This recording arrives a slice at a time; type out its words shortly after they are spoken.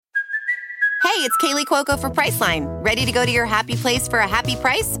Hey, it's Kaylee Cuoco for Priceline. Ready to go to your happy place for a happy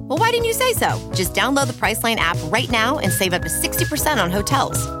price? Well, why didn't you say so? Just download the Priceline app right now and save up to 60% on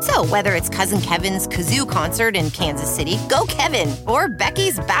hotels. So whether it's Cousin Kevin's Kazoo Concert in Kansas City, go Kevin, or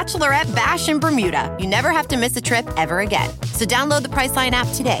Becky's Bachelorette Bash in Bermuda, you never have to miss a trip ever again. So download the Priceline app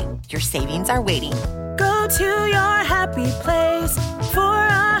today. Your savings are waiting. Go to your happy place for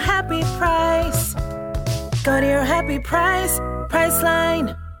a happy price. Go to your happy price,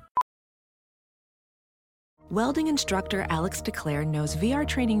 Priceline. Welding instructor Alex DeClaire knows VR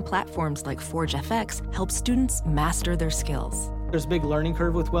training platforms like Forge FX help students master their skills. There's a big learning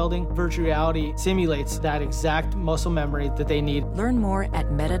curve with welding. Virtual reality simulates that exact muscle memory that they need. Learn more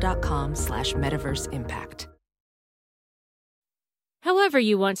at meta.com/metaverseimpact. However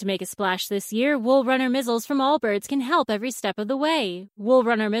you want to make a splash this year, Wool Runner Mizzles from Allbirds can help every step of the way. Wool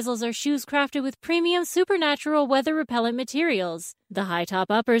Runner Mizzles are shoes crafted with premium supernatural weather-repellent materials. The high-top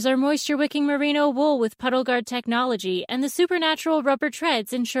uppers are moisture-wicking merino wool with puddle guard technology, and the supernatural rubber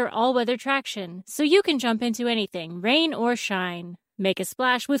treads ensure all-weather traction, so you can jump into anything, rain or shine. Make a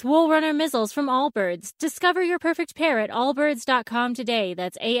splash with Wool Runner Mizzles from Allbirds. Discover your perfect pair at allbirds.com today.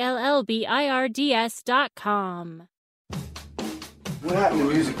 That's ALLBIRDS.com. What happened to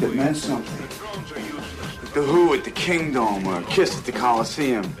music that meant something? Like the Who at the Kingdom or Kiss at the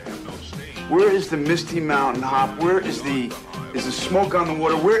Coliseum. Where is the Misty Mountain Hop? Where is the Smoke on the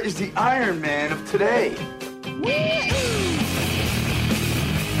Water? Where is the Iron Man of today?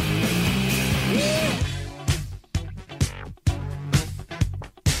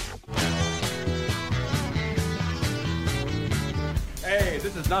 Hey,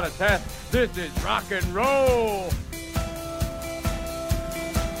 this is not a test. This is rock and roll.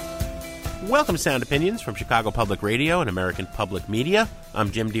 Welcome to Sound Opinions from Chicago Public Radio and American Public Media.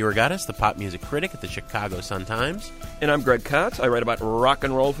 I'm Jim DeRogatis, the pop music critic at the Chicago Sun-Times. And I'm Greg Kotz. I write about rock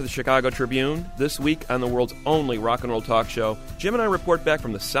and roll for the Chicago Tribune. This week on the world's only rock and roll talk show, Jim and I report back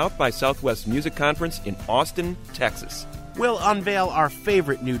from the South by Southwest Music Conference in Austin, Texas. We'll unveil our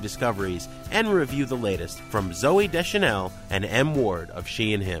favorite new discoveries and review the latest from Zooey Deschanel and M. Ward of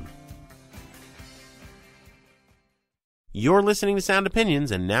She and Him. You're listening to Sound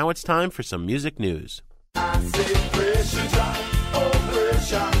Opinions, and now it's time for some music news. I say pressure drop, oh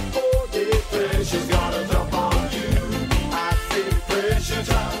pressure, oh yeah, pressure's gonna drop on you. I say pressure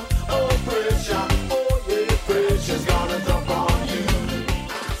drop, oh pressure, oh yeah, pressure's gonna drop on you.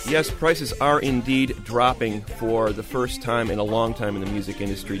 Yes, prices are indeed dropping for the first time in a long time in the music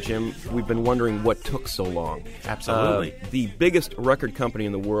industry. Jim, we've been wondering what took so long. Absolutely. The biggest record company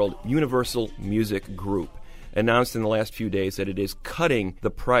in the world, Universal Music Group, announced in the last few days that it is cutting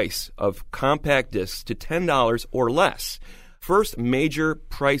the price of compact discs to $10 or less. First major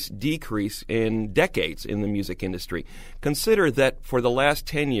price decrease in decades in the music industry. Consider that for the last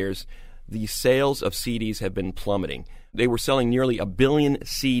 10 years, the sales of CDs have been plummeting. They were selling nearly 1 billion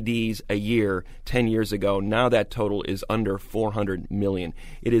CDs a year 10 years ago. Now that total is under 400 million.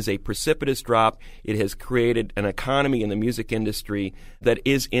 It is a precipitous drop. It has created an economy in the music industry that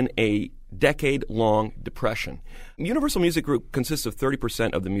is in a decade-long depression. Universal Music Group consists of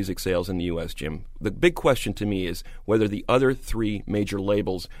 30% of the music sales in the U.S., Jim. The big question to me is whether the other three major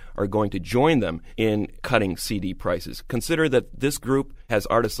labels are going to join them in cutting CD prices. Consider that this group has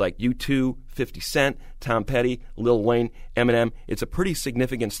artists like U2, 50 Cent, Tom Petty, Lil Wayne, Eminem. It's a pretty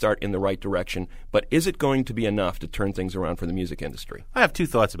significant start in the right direction, but is it going to be enough to turn things around for the music industry? I have two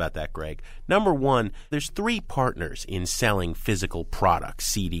thoughts about that, Greg. Number one, there's three partners in selling physical products,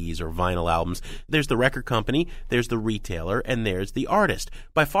 CDs or vinyl albums. There's the record company, there's the retailer, and there's the artist.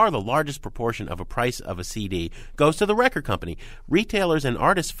 By far the largest proportion of a price of a CD goes to the record company. Retailers and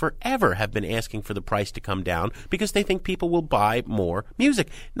artists forever have been asking for the price to come down because they think people will buy more music.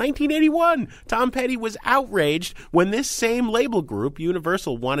 1981, Tom Petty was outraged when this same label group,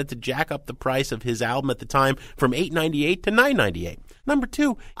 Universal, wanted to jack up the price of his album at the time from $8.98 to $9.98. Number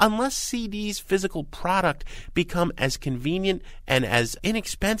two, unless CD's physical product become as convenient and as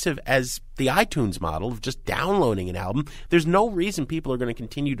inexpensive as the iTunes model of just downloading an album, there's no reason people are going to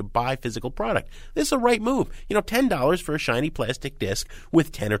continue to buy physical product. This is a right move. $10 for a shiny plastic disc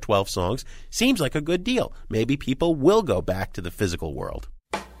with 10 or 12 songs seems like a good deal. Maybe people will go back to the physical world.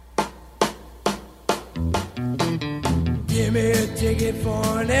 Give me a ticket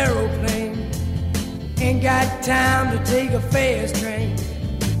for an aeroplane. Ain't got time to take a fast train.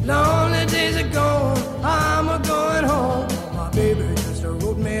 Lonely days are gone, I'm a-going home. My baby just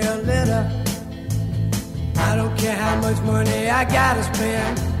wrote me a letter. I don't care how much money I gotta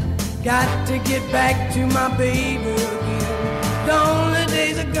spend. Got to get back to my baby again. Lonely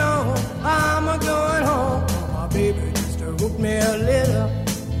days are gone, I'm a-going home. My baby just wrote me a letter.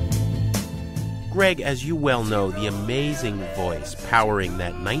 Greg, as you well know, the amazing voice powering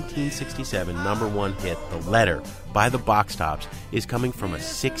that 1967 #1 hit, The Letter, by the Box Tops, is coming from a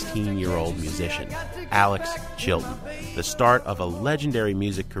 16-year-old musician, Alex Chilton, the start of a legendary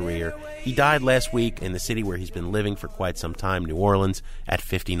music career. He died last week in the city where he's been living for quite some time, New Orleans, at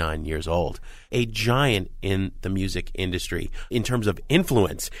 59 years old. A giant in the music industry in terms of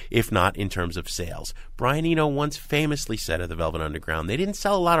influence, if not in terms of sales. Brian Eno once famously said of the Velvet Underground, they didn't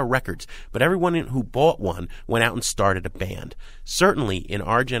sell a lot of records, but everyone who bought one went out and started a band. Certainly in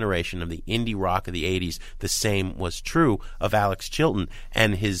our generation of the indie rock of the 80s, the same was true of Alex Chilton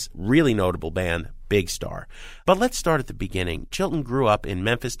and his really notable band, Big Star. But let's start at the beginning. Chilton grew up in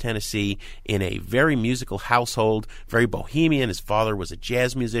Memphis, Tennessee, in a very musical household, very bohemian. His father was a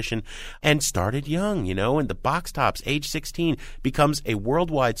jazz musician, and started young, and the Box Tops, age 16, becomes a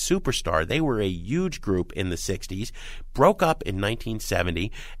worldwide superstar. They were a huge group in the 60s, broke up in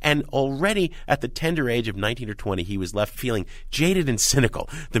 1970, and already at the tender age of 19 or 20, he was left feeling jaded and cynical.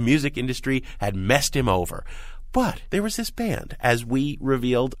 The music industry had messed him over. But there was this band, as we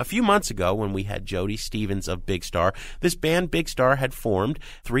revealed a few months ago when we had Jody Stevens of Big Star. This band, Big Star, had formed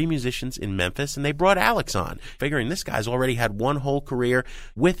 3 musicians in Memphis, and they brought Alex on, figuring this guy's already had one whole career.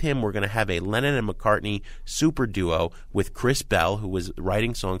 With him, we're going to have a Lennon and McCartney super duo with Chris Bell, who was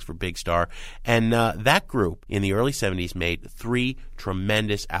writing songs for Big Star. And that group, in the early 70s, made 3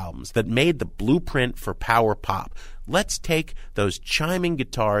 tremendous albums that made the blueprint for power pop. Let's take those chiming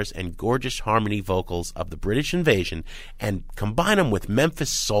guitars and gorgeous harmony vocals of the British Invasion and combine them with Memphis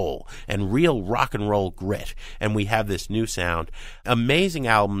soul and real rock and roll grit, and we have this new sound. Amazing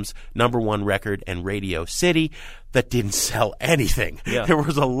albums, #1 record and Radio City, that didn't sell anything. Yeah. There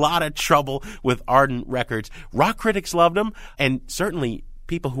was a lot of trouble with Ardent Records. Rock critics loved them, and certainly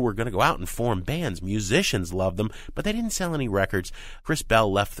people who were going to go out and form bands, musicians loved them, but they didn't sell any records. Chris Bell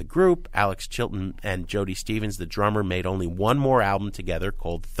left the group. Alex Chilton and Jody Stevens, the drummer, made only one more album together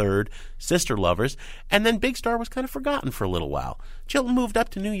called Third, Sister Lovers, and then Big Star was kind of forgotten for a little while. Chilton moved up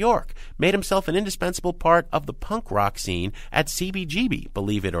to New York, made himself an indispensable part of the punk rock scene at CBGB,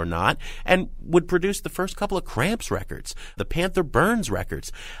 believe it or not, and would produce the first couple of Cramps records, the Panther Burns records.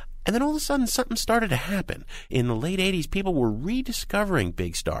 And then all of a sudden, something started to happen. In the late 80s, people were rediscovering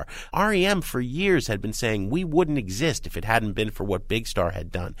Big Star. R.E.M. for years had been saying we wouldn't exist if it hadn't been for what Big Star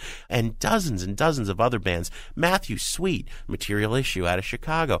had done. And dozens of other bands. Matthew Sweet, Material Issue out of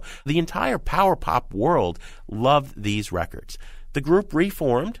Chicago. The entire power pop world loved these records. The group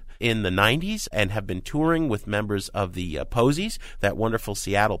reformed in the 90s and have been touring with members of the Posies, that wonderful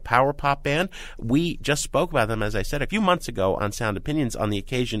Seattle power pop band. We just spoke about them, as I said, a few months ago on Sound Opinions on the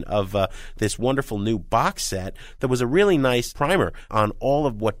occasion of this wonderful new box set that was a really nice primer on all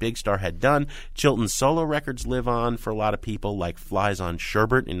of what Big Star had done. Chilton's solo records live on for a lot of people, like Flies on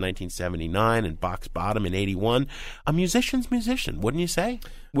Sherbert in 1979 and Box Bottom in 81. A musician's musician, wouldn't you say?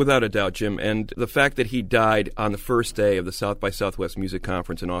 Without a doubt, Jim. And the fact that he died on the first day of the South by Southwest Music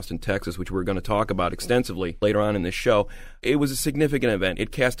Conference in Austin, Texas, which we're going to talk about extensively later on in this show, it was a significant event.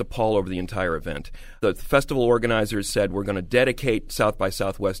 It cast a pall over the entire event. The festival organizers said we're going to dedicate South by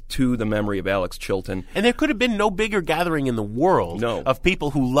Southwest to the memory of Alex Chilton. And there could have been no bigger gathering in the world of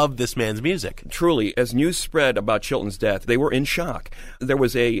people who loved this man's music. Truly, as news spread about Chilton's death, they were in shock. There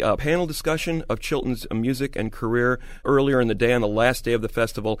was a panel discussion of Chilton's music and career earlier in the day, on the last day of the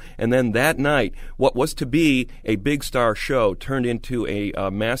festival. And then that night, what was to be a Big Star show turned into a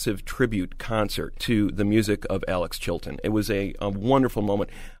massive tribute concert to the music of Alex Chilton. It was a wonderful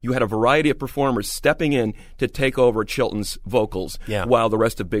moment. You had a variety of performers stepping in to take over Chilton's vocals while the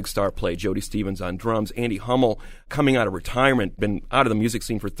rest of Big Star played. Jody Stevens on drums, Andy Hummel coming out of retirement, been out of the music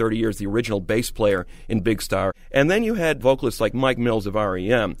scene for 30 years, the original bass player in Big Star. And then you had vocalists like Mike Mills of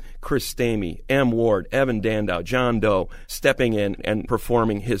R.E.M., Chris Stamey, M. Ward, Evan Dandow, John Doe stepping in and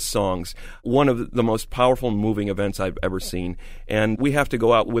performing his songs. One of the most powerful and moving events I've ever seen. And we have to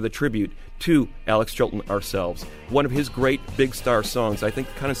go out with a tribute to Alex Chilton ourselves. One of his great Big Star songs, I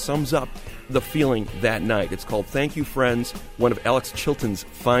think, kind of sums up the feeling that night. It's called Thank You, Friends, one of Alex Chilton's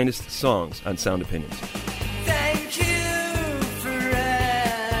finest songs on Sound Opinions. Thank you,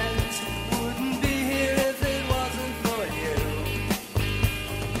 friends. Wouldn't be here if it wasn't for you.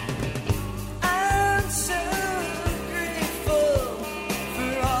 I'm so grateful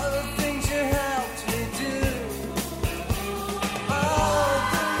for all the things you helped me do. All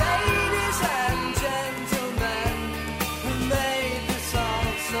the ladies and gentlemen who made this all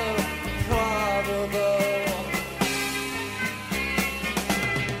so probable.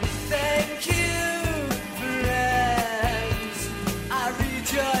 Thank you.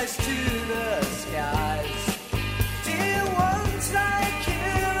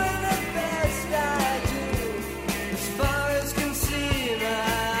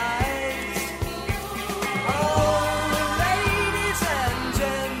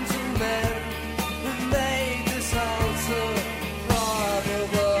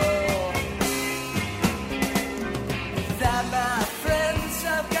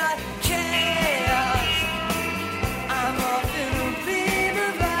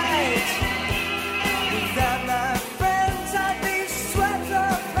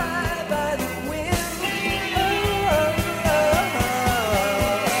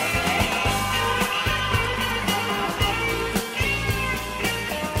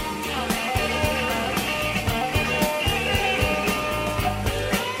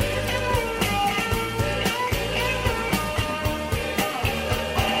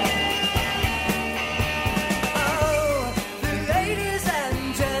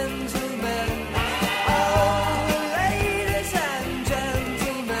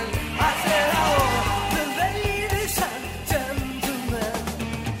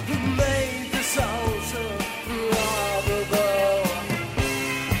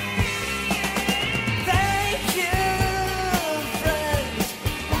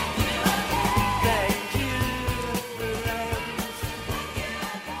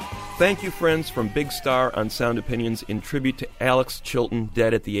 Thank you, friends, from Big Star on Sound Opinions in tribute to Alex Chilton,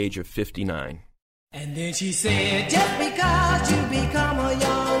 dead at the age of 59. And then she said, just because you become a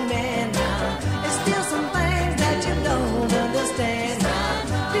young man now, there's still some things that you don't understand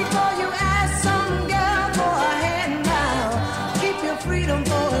now. Before you ask some girl for a hand now, keep your freedom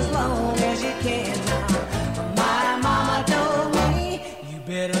for as long as you can now. My mama told me, you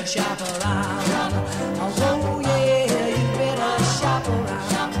better shop around. Oh yeah, you better shop around.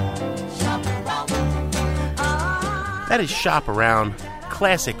 Shop around. That is Shop Around,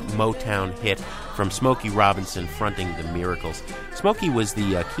 classic Motown hit from Smokey Robinson fronting the Miracles. Smokey was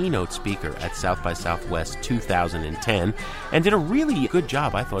the keynote speaker at South by Southwest 2010 and did a really good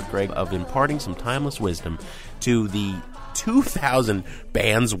job, I thought, Greg, of imparting some timeless wisdom to the 2,000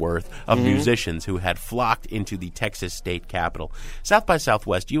 bands worth of musicians who had flocked into the Texas state capitol. South by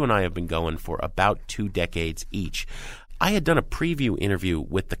Southwest, you and I have been going for about 2 decades each. I had done a preview interview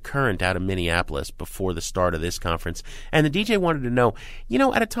with The Current out of Minneapolis before the start of this conference, and the DJ wanted to know,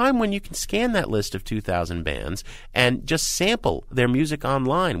 at a time when you can scan that list of 2,000 bands and just sample their music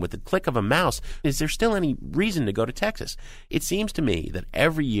online with the click of a mouse, is there still any reason to go to Texas? It seems to me that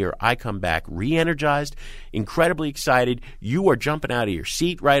every year I come back re-energized, incredibly excited. You are jumping out of your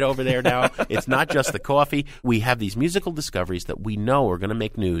seat right over there now. It's not just the coffee. We have these musical discoveries that we know are going to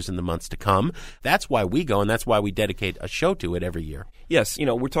make news in the months to come. That's why we go, and that's why we dedicate a show to it every year. Yes,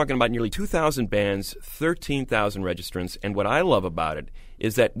 we're talking about nearly 2,000 bands, 13,000 registrants, and what I love about it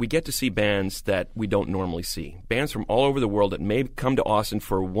is that we get to see bands that we don't normally see. Bands from all over the world that may come to Austin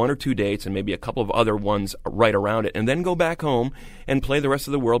for 1 or 2 dates and maybe a couple of other ones right around it, and then go back home and play the rest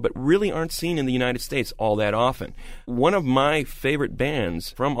of the world, but really aren't seen in the United States all that often. One of my favorite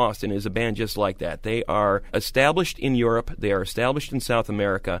bands from Austin is a band just like that. They are established in Europe, they are established in South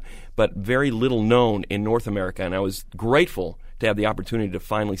America, but very little known in North America, and I was grateful to have the opportunity to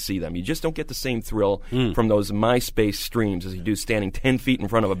finally see them. You just don't get the same thrill from those MySpace streams as you do standing 10 feet in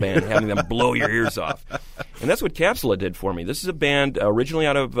front of a band and having them blow your ears off. And that's what Capsula did for me. This is a band originally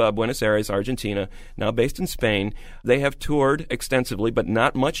out of Buenos Aires, Argentina, now based in Spain. They have toured extensively, but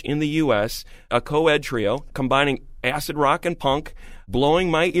not much in the U.S., a co-ed trio combining acid rock and punk,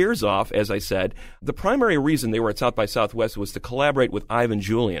 blowing my ears off, as I said. The primary reason they were at South by Southwest was to collaborate with Ivan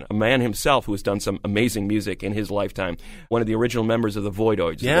Julian, a man himself who has done some amazing music in his lifetime, one of the original members of the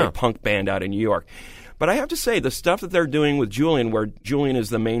Voidoids, a great punk band out in New York. But I have to say, the stuff that they're doing with Julian, where Julian is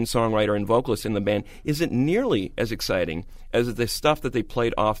the main songwriter and vocalist in the band, isn't nearly as exciting as the stuff that they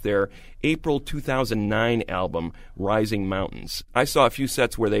played off their April 2009 album, Rising Mountains. I saw a few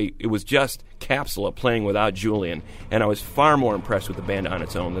sets where it was just Capsula playing without Julian, and I was far more impressed with the band on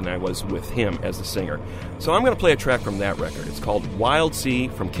its own than I was with him as the singer. So I'm going to play a track from that record. It's called Wild Sea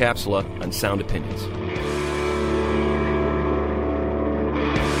from Capsula on Sound Opinions.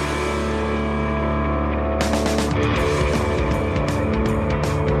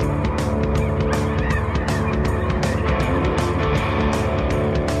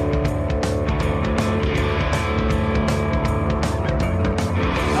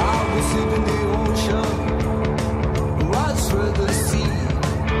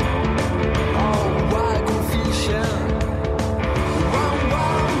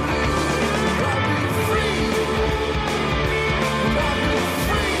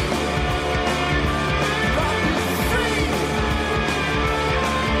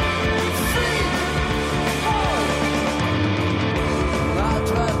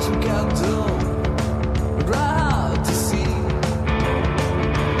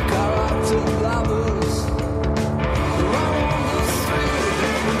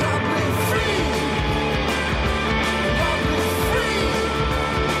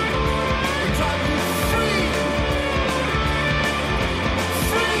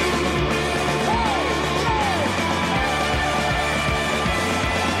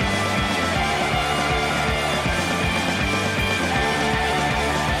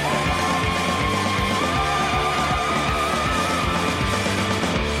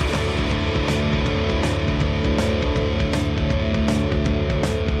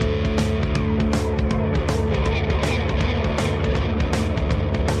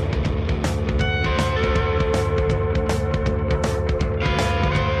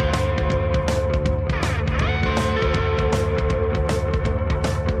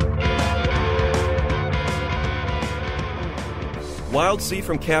 Wild Sea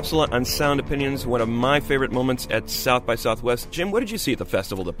from Capsula on Sound Opinions, one of my favorite moments at South by Southwest. Jim, what did you see at the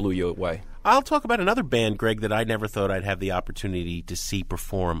festival that blew you away? I'll talk about another band, Greg, that I never thought I'd have the opportunity to see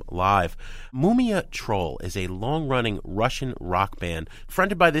perform live. Mumia Troll is a long-running Russian rock band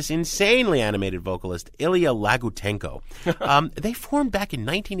fronted by this insanely animated vocalist, Ilya Lagutenko. They formed back in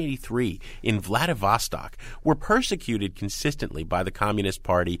 1983 in Vladivostok, were persecuted consistently by the Communist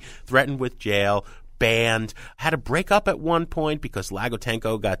Party, threatened with jail, banned, had to break up at one point because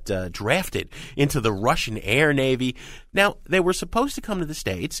Lagutenko got drafted into the Russian Air Navy. Now, they were supposed to come to the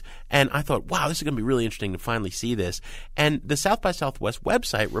States, and I thought, wow, this is going to be really interesting to finally see this. And the South by Southwest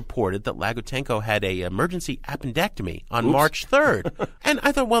website reported that Lagutenko had a emergency appendectomy on March 3rd. And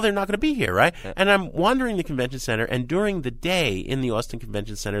I thought, well, they're not going to be here, right? And I'm wandering the convention center, and during the day in the Austin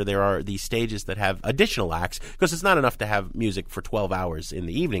Convention Center, there are these stages that have additional acts, because it's not enough to have music for 12 hours in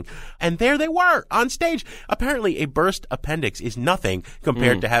the evening. And there they were on stage. Apparently, a burst appendix is nothing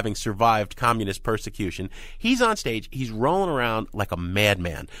compared to having survived communist persecution. He's on stage. He's rolling around like a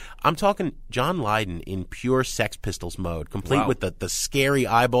madman. I'm talking John Lydon in pure Sex Pistols mode, complete with the scary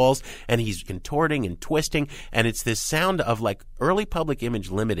eyeballs, and he's contorting and twisting, and it's this sound of like early Public Image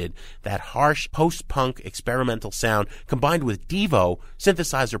Limited, that harsh post-punk experimental sound combined with Devo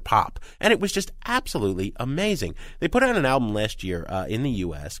synthesizer pop, and it was just absolutely amazing. They put out an album last year in the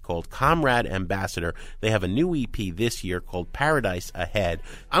U.S. called Comrade Ambassador. They have a new EP this year called Paradise Ahead.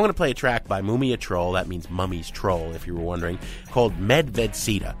 I'm going to play a track by Mumia Troll, that means Mummy's Troll if you were wondering, called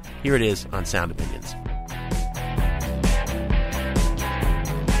Medvedsita. Here it is on Sound Opinions.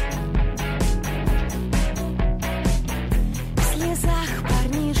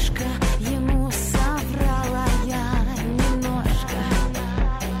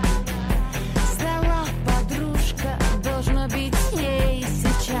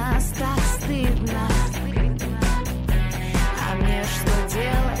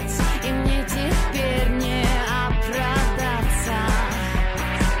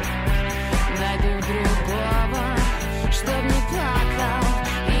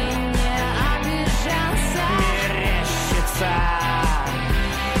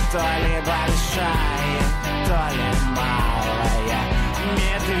 То ли большая, то ли малая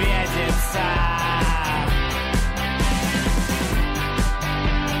медведица.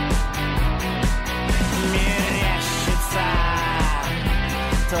 Мерещится,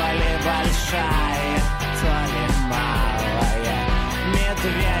 то ли большая, то ли малая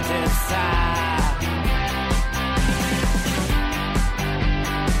медведица.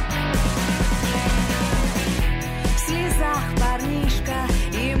 В слезах парнишка,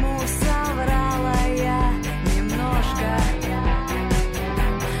 ему соврала я немножко.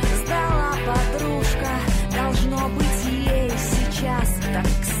 Сдала подружка, должно быть ей сейчас так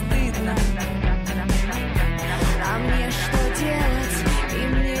стыдно. А мне что делать, и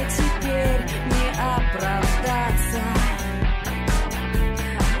мне теперь не оправдаться.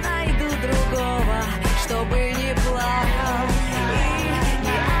 Найду другого, чтобы не плакал и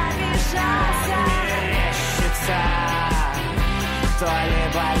не обижался. Мерещится, то ли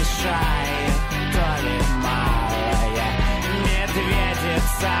большая, то ли малая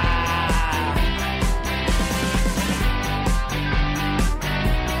медведица.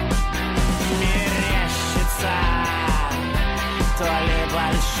 Мерещится, то ли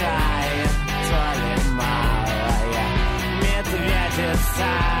большая, то ли малая медведица.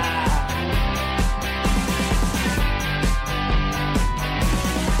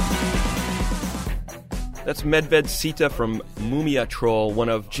 That's Medvedsita from Mumia Troll, one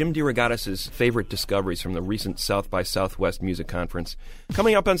of Jim DeRogatis' favorite discoveries from the recent South by Southwest Music Conference.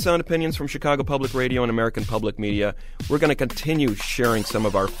 Coming up on Sound Opinions from Chicago Public Radio and American Public Media, we're going to continue sharing some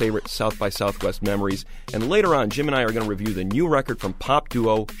of our favorite South by Southwest memories. And later on, Jim and I are going to review the new record from pop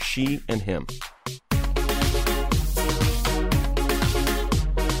duo She and Him.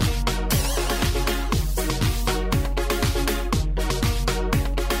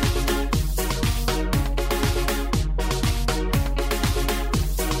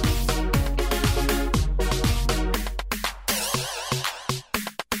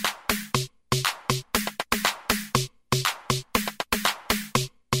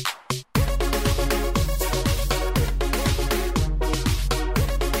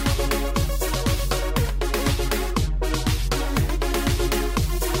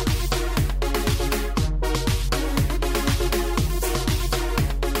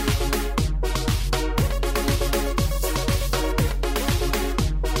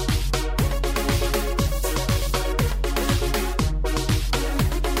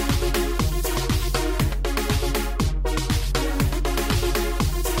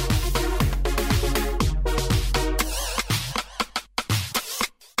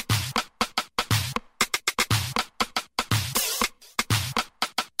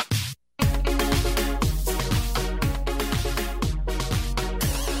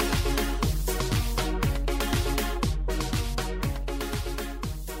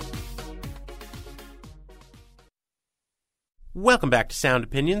 Welcome back to Sound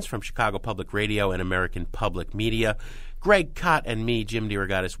Opinions from Chicago Public Radio and American Public Media. Greg Kot and me, Jim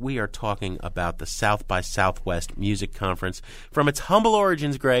DeRogatis, we are talking about the South by Southwest Music Conference. From its humble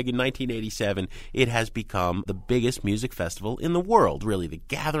origins, Greg, in 1987, it has become the biggest music festival in the world, really, the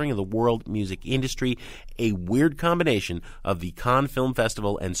gathering of the world music industry, a weird combination of the Cannes Film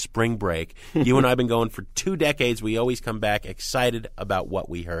Festival and spring break. You and I have been going for 2 decades. We always come back excited about what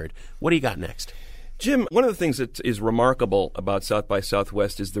we heard. What do you got next? Jim, one of the things that is remarkable about South by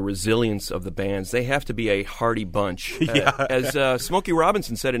Southwest is the resilience of the bands. They have to be a hardy bunch. As Smokey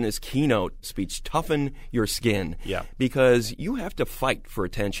Robinson said in his keynote speech, toughen your skin. Yeah. Because you have to fight for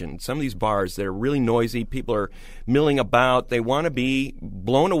attention. Some of these bars, they're really noisy. People are milling about. They want to be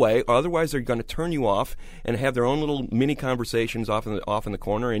blown away. Otherwise, they're going to turn you off and have their own little mini conversations off in the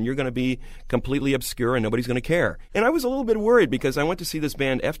corner, and you're going to be completely obscure and nobody's going to care. And I was a little bit worried because I went to see this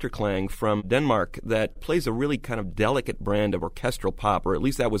band Efterklang from Denmark that plays a really kind of delicate brand of orchestral pop, or at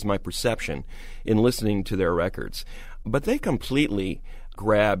least that was my perception in listening to their records. But they completely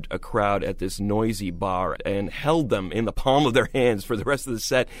grabbed a crowd at this noisy bar and held them in the palm of their hands for the rest of the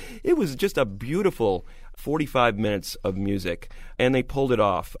set. It was just a beautiful 45 minutes of music, and they pulled it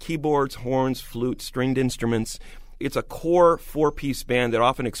off. Keyboards, horns, flute, stringed instruments. It's a core 4-piece band that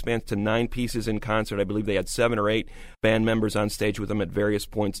often expands to 9 pieces in concert. I believe they had 7 or 8 band members on stage with them at various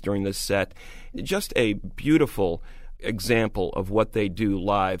points during this set. Just a beautiful example of what they do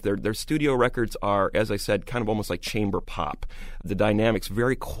live. Their studio records are, as I said, kind of almost like chamber pop. The dynamics,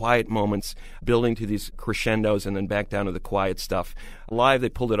 very quiet moments, building to these crescendos and then back down to the quiet stuff. Live, they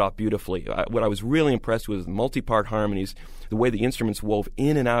pulled it off beautifully. What I was really impressed with was multi-part harmonies, the way the instruments wove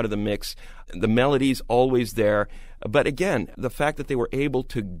in and out of the mix, the melodies always there. But again, the fact that they were able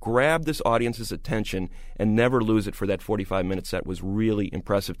to grab this audience's attention and never lose it for that 45-minute set was really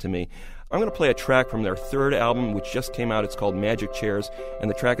impressive to me. I'm going to play a track from their 3rd album, which just came out. It's called Magic Chairs, and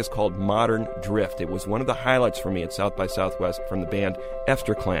the track is called Modern Drift. It was one of the highlights for me at South by Southwest from the band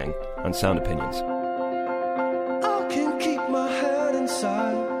Efterklang on Sound Opinions. I can keep my head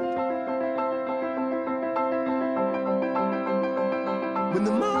inside when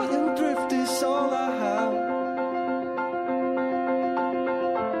the modern drift is all I have.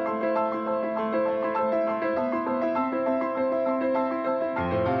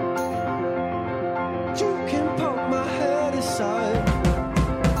 You can poke my head aside,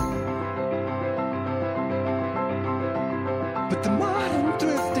 but the modern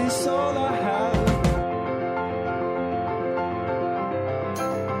drift is all I have.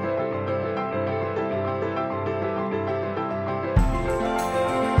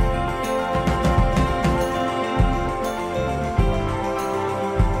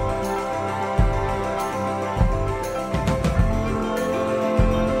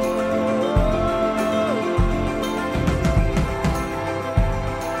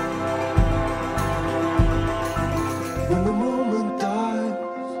 When the moment dies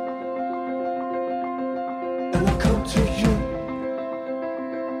and I come to you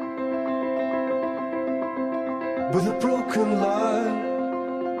with a broken lie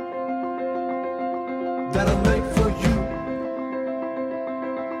that I make for you,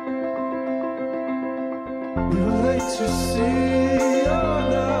 we were late to see, oh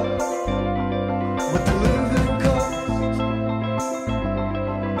no, what the living cost.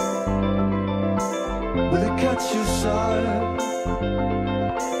 Will it catch you side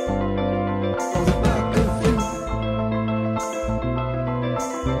on the back of you?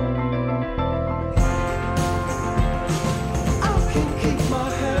 I can keep my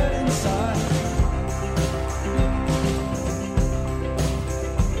head inside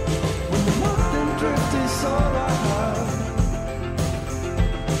when the modern drift is all I have.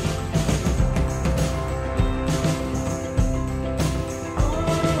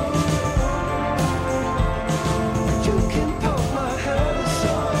 You can poke my head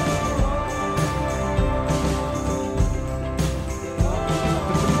aside,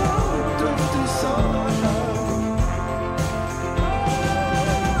 but the modern drift is all I have.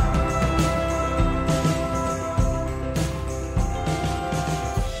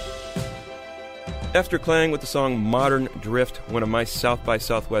 Efterklang with the song Modern Drift, one of my South by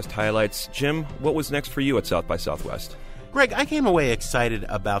Southwest highlights. Jim, what was next for you at South by Southwest? Greg, I came away excited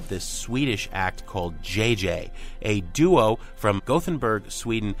about this Swedish act called JJ, a duo from Gothenburg,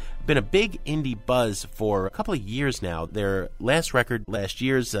 Sweden. Been a big indie buzz for a couple of years now. Their last record, last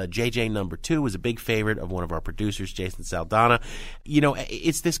year's JJ number 2, was a big favorite of one of our producers, Jason Saldana. You know,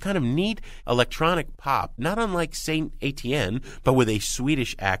 it's this kind of neat electronic pop, not unlike Saint Etienne, but with a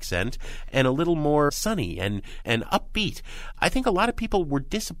Swedish accent and a little more sunny and upbeat. I think a lot of people were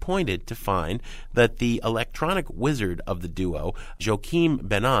disappointed to find that the electronic wizard of of the duo, Joachim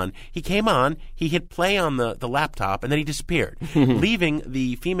Benon, he came on, he hit play on the laptop, and then he disappeared, leaving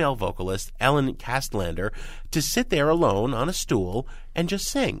the female vocalist, Ellen Castlander, to sit there alone on a stool and just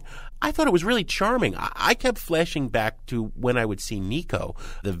sing. I thought it was really charming. I kept flashing back to when I would see Nico,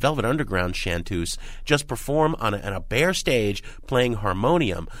 the Velvet Underground chanteuse, just perform on a bare stage playing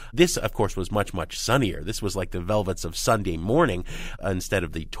harmonium. This, of course, was much, much sunnier. This was like the Velvets of Sunday morning instead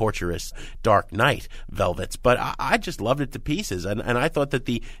of the torturous Dark Night Velvets. But I just loved it to pieces. And I thought that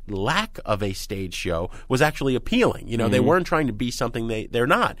the lack of a stage show was actually appealing. You know, they weren't trying to be something they're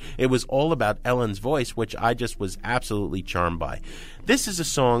not. It was all about Ellen's voice, which I just was absolutely charmed by. This is a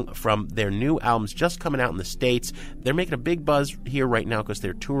song from their new albums just coming out in the States. They're making a big buzz here right now because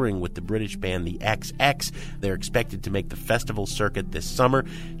they're touring with the British band The XX. They're expected to make the festival circuit this summer.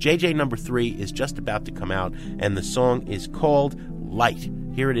 JJ number 3 is just about to come out, and the song is called Light.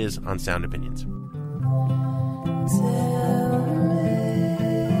 Here it is on Sound Opinions.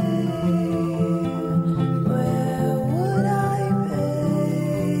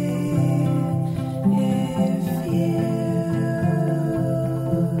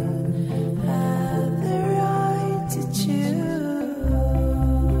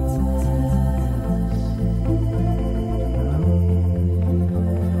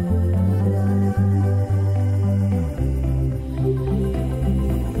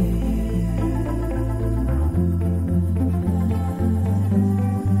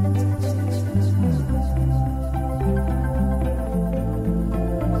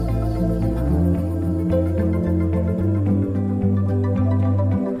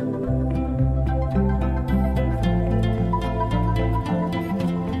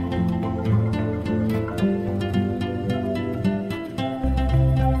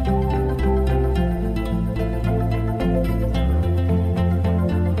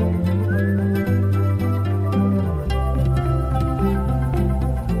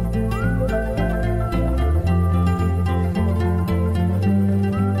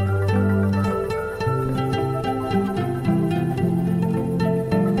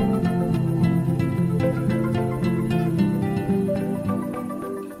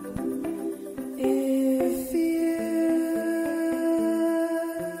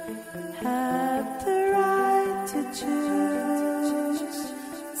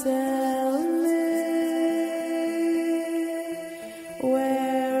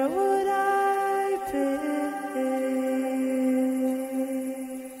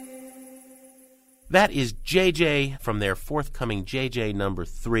 That is JJ from their forthcoming JJ number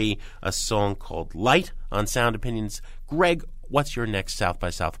 3, a song called Light on Sound Opinions. Greg, what's your next South by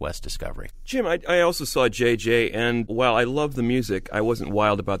Southwest discovery? Jim, I also saw JJ, and while I love the music, I wasn't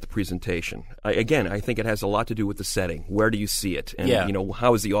wild about the presentation. I think it has a lot to do with the setting. Where do you see it? And,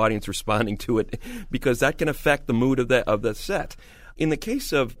 how is the audience responding to it? Because that can affect the mood of the set. In the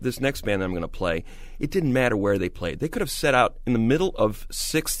case of this next band I'm going to play, it didn't matter where they played. They could have set out in the middle of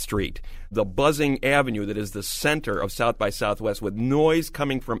 6th Street, the buzzing avenue that is the center of South by Southwest, with noise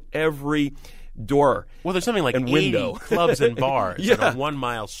coming from every door. Well, there's something like 80 clubs and bars in a 1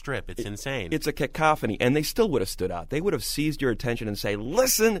 mile strip. It's insane. It's a cacophony, and they still would have stood out. They would have seized your attention and say,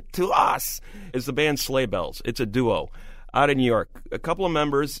 listen to us. It's the band Sleigh Bells. It's a duo out of New York. A couple of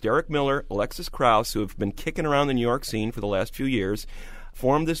members, Derek Miller, Alexis Krauss, who have been kicking around the New York scene for the last few years,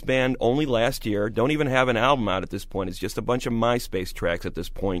 formed this band only last year. Don't even have an album out at this point. It's just a bunch of MySpace tracks at this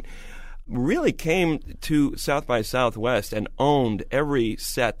point. Really came to South by Southwest and owned every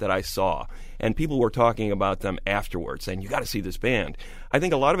set that I saw. And people were talking about them afterwards, saying, you got to see this band. I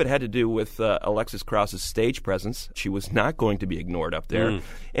think a lot of it had to do with Alexis Krauss's stage presence. She was not going to be ignored up there.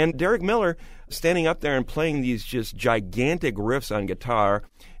 And Derek Miller standing up there and playing these just gigantic riffs on guitar.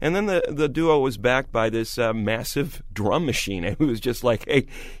 And then the duo was backed by this massive drum machine. It was just like a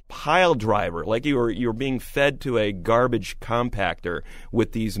pile driver, like you were being fed to a garbage compactor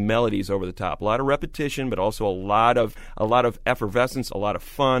with these melodies over the top. A lot of repetition, but also a lot of effervescence, a lot of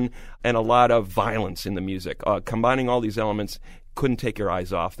fun, and a lot of violence in the music. Combining all these elements, couldn't take your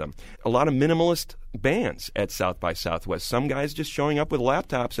eyes off them. A lot of minimalist bands at South by Southwest. Some guys just showing up with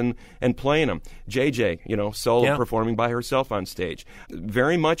laptops and playing them. JJ, solo performing by herself on stage.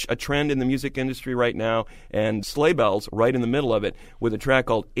 Very much a trend in the music industry right now, and Sleigh Bells right in the middle of it with a track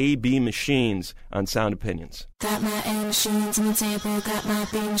called A-B Machines on Sound Opinions. Got my A machines on the table, got my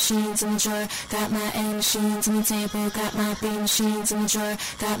B machines in the drawer. Got my A machines on the table, got my B machines in the drawer.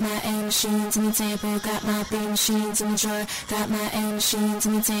 Got my A machines on the table, got my B machines in the drawer. Got my A machines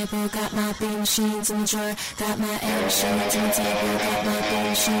on the table, got my B machines in the drawer. Got my A machines on the table, got my B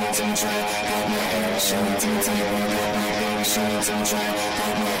machines in the drawer. Got my A machines on the table, got my B machines in the drawer.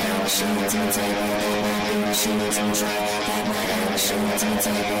 Got my A machines on the table, got my beat machines on the drawer, got my machines on the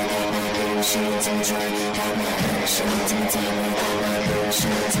table, got my beat machines on the drawer, got my machines on the table, got my beat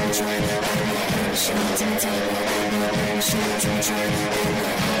machines on the drawer, got my machines on the table, got my beat machines on the drawer, got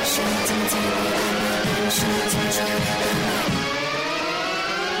my machines on the table, got my beat machines on the drawer, got my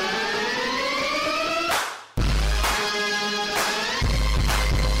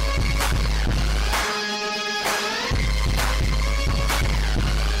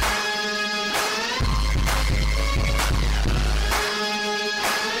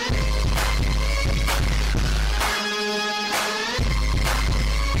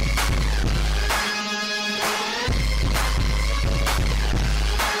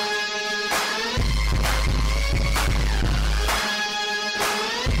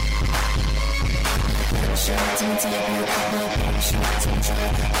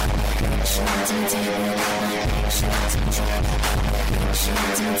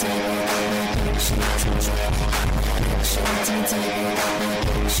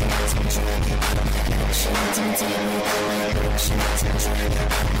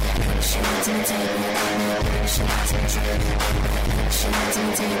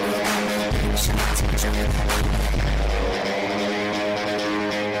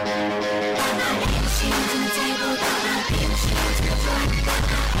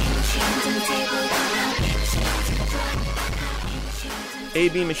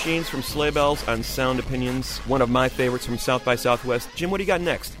A.B. Machines from Sleigh Bells on Sound Opinions, one of my favorites from South by Southwest. Jim, what do you got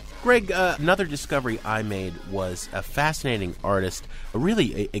next? Greg, another discovery I made was a fascinating artist,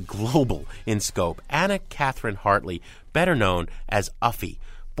 really a global in scope, Anna Catherine Hartley, better known as Uffy.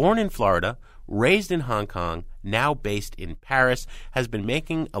 Born in Florida, raised in Hong Kong, now based in Paris, has been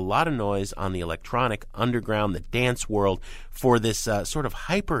making a lot of noise on the electronic underground, the dance world, for this sort of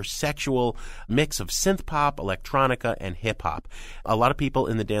hyper-sexual mix of synth-pop, electronica, and hip-hop. A lot of people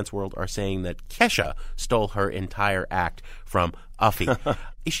in the dance world are saying that Kesha stole her entire act from Uffy.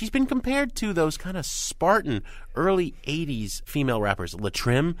 She's been compared to those kind of Spartan early 80s female rappers, La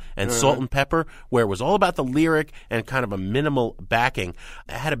Trim and Salt and Pepper, where it was all about the lyric and kind of a minimal backing.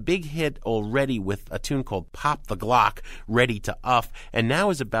 Had a big hit already with a tune called Pop the Glock, Ready to Uff, and now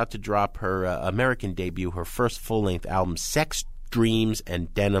is about to drop her American debut, her first full-length album, Sex, Dreams,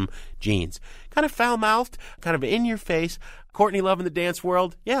 and Denim Jeans. Kind of foul-mouthed, kind of in your face. Courtney Love in the dance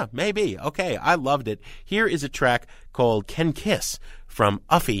world? Yeah, maybe. Okay, I loved it. Here is a track called Can Kiss from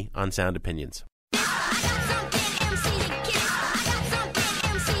Uffy on Sound Opinions.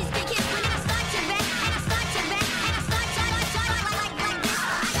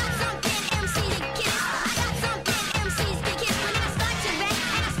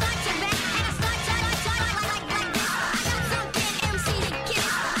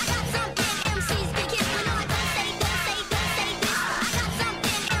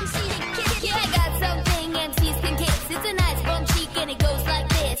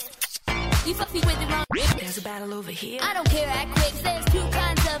 There's a battle over here. I don't care, act quick. There's two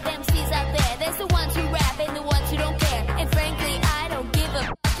kinds of MCs out there. There's the ones who rap and the ones who don't care. And frankly, I don't give a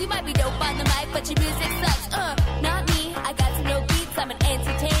fuck. You might be dope on the mic, but your music sucks. Not me. I got some no beats. I'm an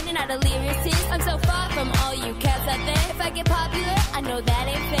entertainer, not a lyricist. I'm so far from all you cats out there. If I get popular, I know that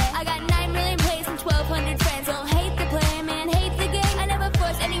ain't fair. I got 9 million plays and 1,200 friends. Don't hate the player, man, hate the game. I never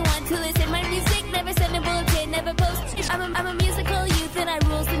force anyone to listen. My music never send a bulletin, never post. I'm a musical youth and I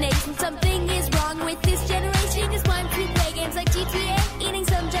rules the nation. Something is wrong with this generation. Just want to play games like GTA, eating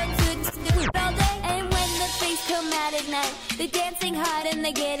some junk food and all day. And when the freaks come out at night, they're dancing hard and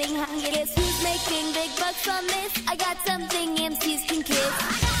they're getting hungry. Guess who's making big bucks on this? I got something MCs can kiss.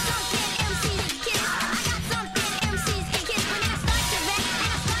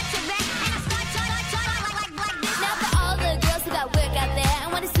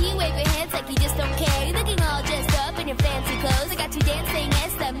 You just don't care. You're looking all dressed up in your fancy clothes. I got you dancing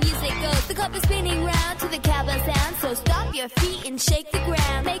as the music goes. The club is spinning round to the cowbell sound. So stomp your feet and shake the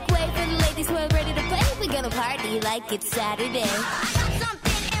ground. Make way for the ladies who are ready to play. We're gonna party like it's Saturday.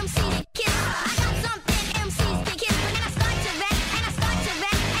 Something MC to kiss. Something MCs to kiss. When I start to rap and I start to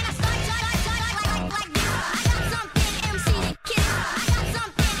rap and I start to like this. Something MC to kiss.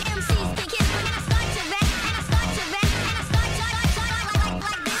 Something MCs to kiss. When I start to rap and I start to rap and I start to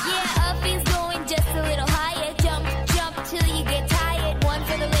like this. Yeah, Uffy's going just a little higher. Jump, jump till you get tired. 1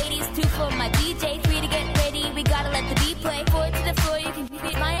 for the ladies, 2 for my DJ. 3 to get ready, we gotta let the beat play. 4 to the floor, you can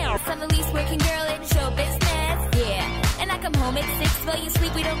beat my ass. I'm the least working girl in show business. Yeah, and I come home at 6. While you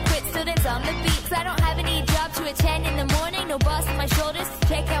sleep, we don't quit, still dance on the beat. 'Cause I don't have any job to attend in the morning. No boss on my shoulders to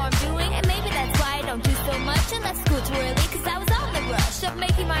check how I'm doing. And maybe that's why I don't do so much. And left school too early, 'cause I was on the rush of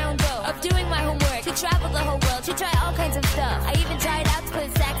making my own dough, of doing my homework, to travel the whole world, to try all kinds of stuff. I even tried out to play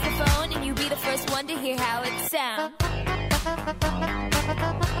the saxophone. hear how it sounds.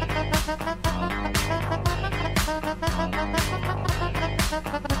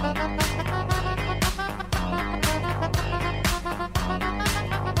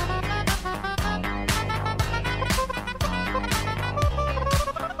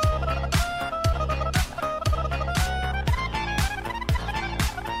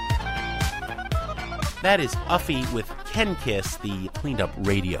 That is Uffy with Ken Kiss, the cleaned up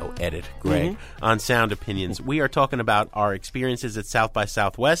radio edit, Greg, on Sound Opinions. We are talking about our experiences at South by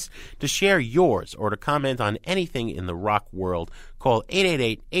Southwest. To share yours or to comment on anything in the rock world, call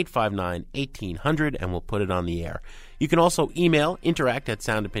 888-859-1800 and we'll put it on the air. You can also email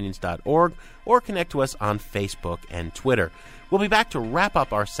interact@soundopinions.org or connect to us on Facebook and Twitter. We'll be back to wrap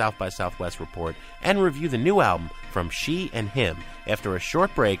up our South by Southwest report and review the new album from She and Him after a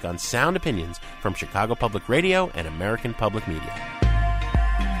short break on Sound Opinions from Chicago Public Radio and American Public Media.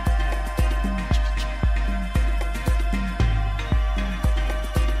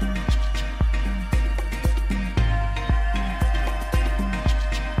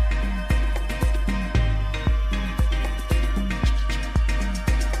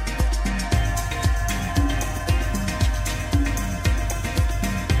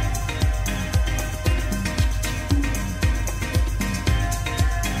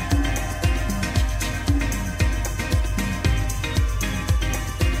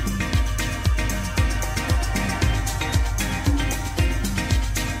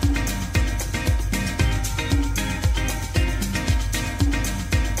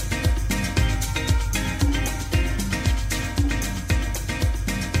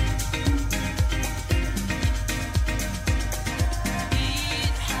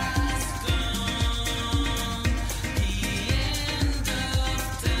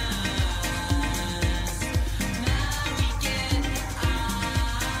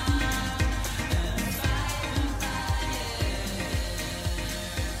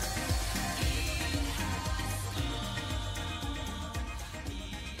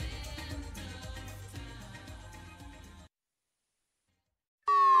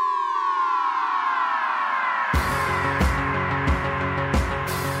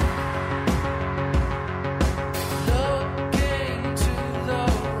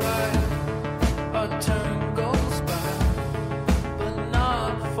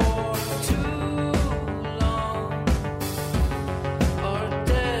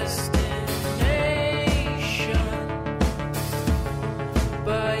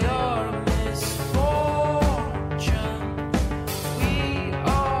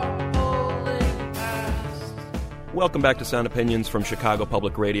 Welcome back to Sound Opinions from Chicago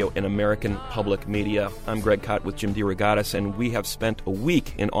Public Radio and American Public Media. I'm Greg Kot with Jim DeRogatis, and we have spent a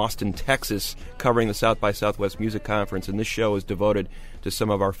week in Austin, Texas, covering the South by Southwest Music Conference, and this show is devoted to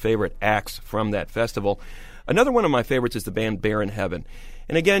some of our favorite acts from that festival. Another one of my favorites is the band Bear in Heaven.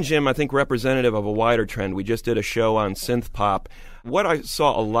 And again, Jim, I think representative of a wider trend. We just did a show on synth pop. What I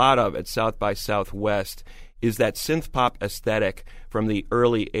saw a lot of at South by Southwest is that synth pop aesthetic from the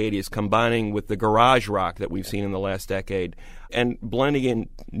early 80s, combining with the garage rock that we've seen in the last decade, and blending in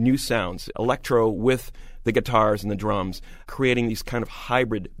new sounds, electro with the guitars and the drums, creating these kind of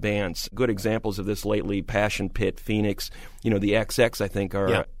hybrid bands. Good examples of this lately, Passion Pit, Phoenix, the XX, I think,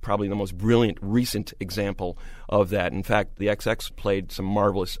 are probably the most brilliant recent example of that. In fact, the XX played some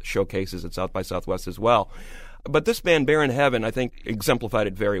marvelous showcases at South by Southwest as well. But this band, Bear in Heaven, I think exemplified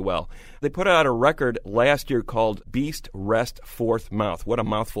it very well. They put out a record last year called Beast Rest Fourth Mouth. What a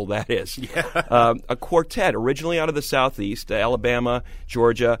mouthful that is. Yeah. A quartet originally out of the Southeast, Alabama,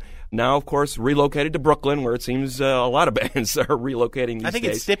 Georgia. Now, of course, relocated to Brooklyn, where it seems a lot of bands are relocating these days. I think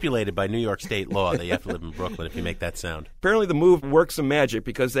it's stipulated by New York State law that you have to live in Brooklyn if you make that sound. Apparently the move works some magic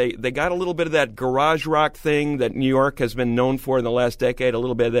because they got a little bit of that garage rock thing that New York has been known for in the last decade, a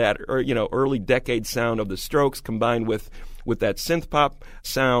little bit of that early decade sound of the Strokes combined with that synth pop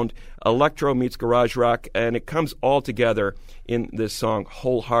sound, electro meets garage rock, and it comes all together in this song,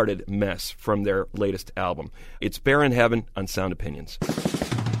 Wholehearted Mess, from their latest album. It's Bear in Heaven on Sound Opinions.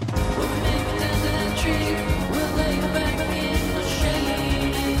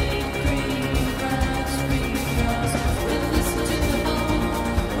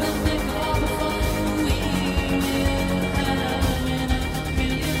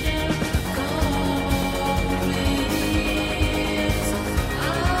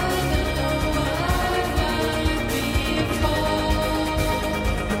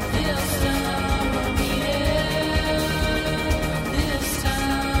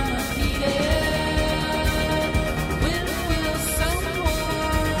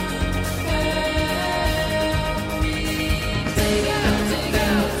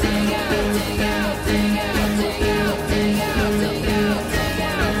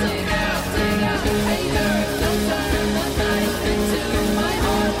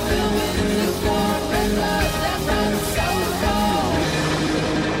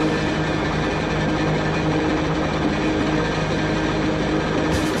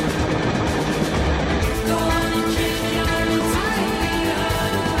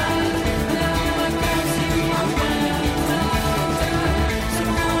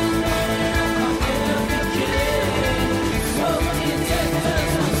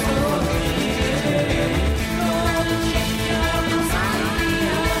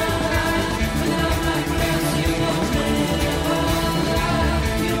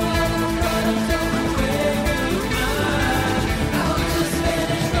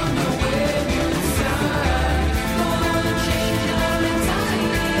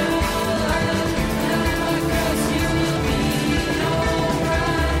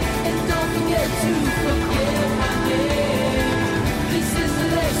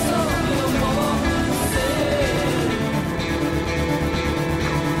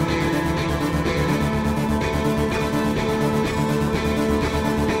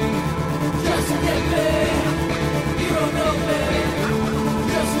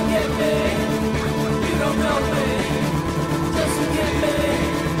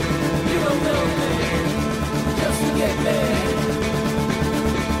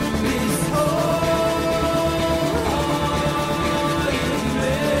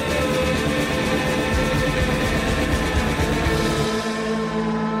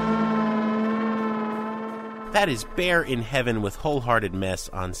 That is Bear in Heaven with Wholehearted Mess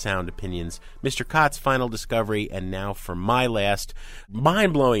on Sound Opinions. Mr. Cott's final discovery, and now for my last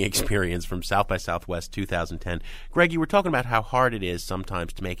mind-blowing experience from South by Southwest 2010. Greg, you were talking about how hard it is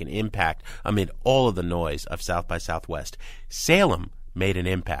sometimes to make an impact amid all of the noise of South by Southwest. Salem made an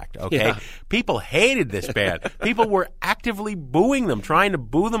impact, okay? Yeah. People hated this band. People were actively booing them, trying to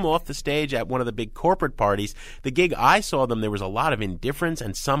boo them off the stage at one of the big corporate parties. The gig I saw them, there was a lot of indifference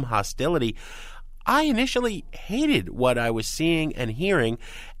and some hostility. I initially hated what I was seeing and hearing,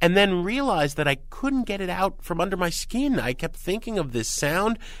 and then realized that I couldn't get it out from under my skin. I kept thinking of this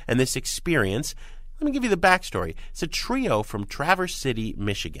sound and this experience. Let me give you the backstory. It's a trio from Traverse City,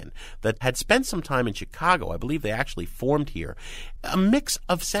 Michigan, that had spent some time in Chicago. I believe they actually formed here. A mix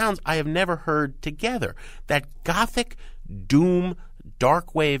of sounds I have never heard together. That gothic, doom,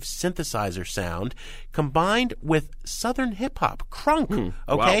 dark wave synthesizer sound combined with southern hip-hop, crunk,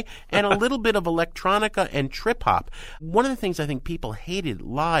 okay, wow. and a little bit of electronica and trip-hop. One of the things I think people hated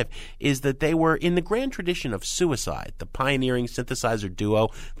live is that they were in the grand tradition of Suicide, the pioneering synthesizer duo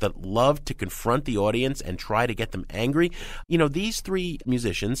that loved to confront the audience and try to get them angry. You know, these three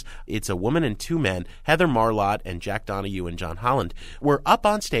musicians, it's a woman and two men, Heather Marlott and Jack Donahue and John Holland, were up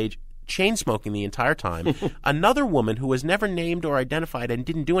on stage chain smoking the entire time. Another woman who was never named or identified and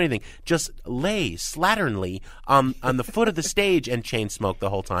didn't do anything just lay slatternly on the foot of the stage and chain smoked the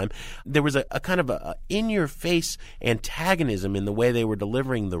whole time. There was a kind of a in-your-face antagonism in the way they were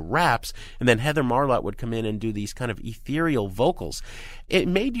delivering the raps, and then Heather Marlott would come in and do these kind of ethereal vocals. It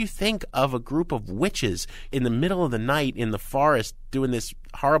made you think of a group of witches in the middle of the night in the forest doing this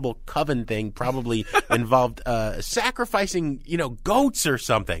horrible coven thing, probably involved sacrificing, goats or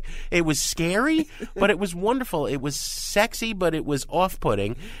something. It was scary, but it was wonderful. It was sexy, but it was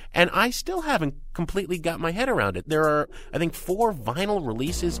off-putting, and I still haven't completely got my head around it. There are, I think, 4 vinyl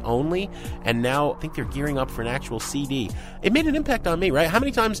releases only, and now I think they're gearing up for an actual CD. It made an impact on me, right? How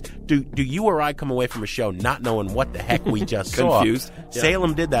many times do you or I come away from a show not knowing what the heck we just saw? Confused. Yeah.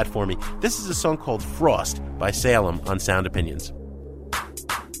 Salem did that for me. This is a song called Frost by Salem on Sound Opinions.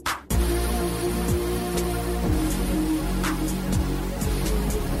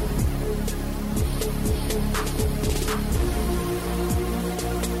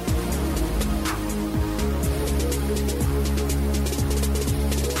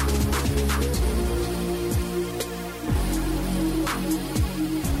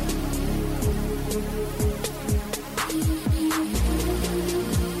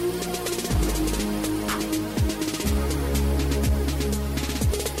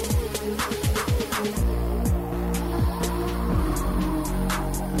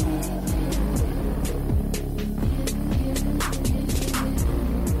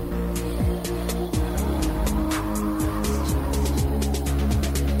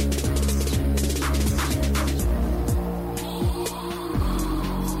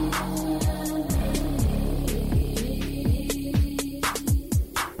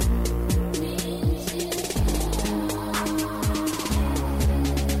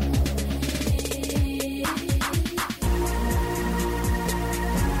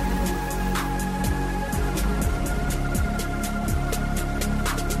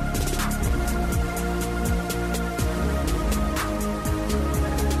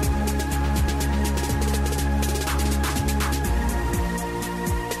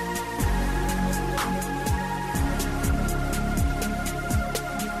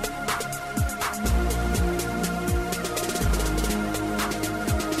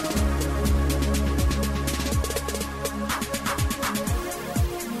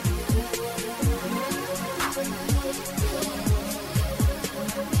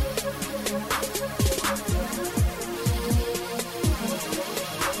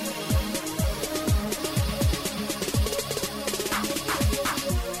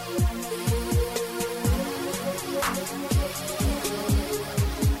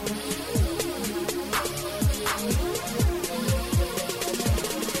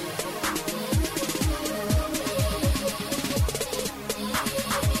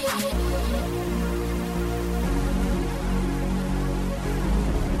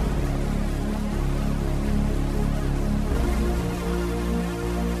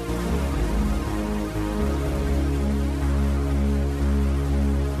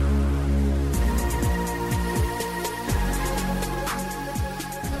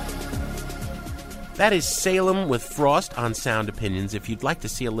 That is Salem with Frost on Sound Opinions. If you'd like to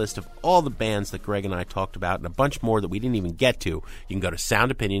see a list of all the bands that Greg and I talked about and a bunch more that we didn't even get to, you can go to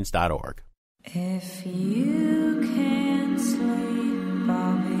soundopinions.org. If you can't sleep,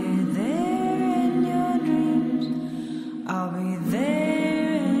 I'll be there in your dreams. I'll be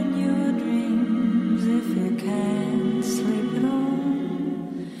there in your dreams if you can.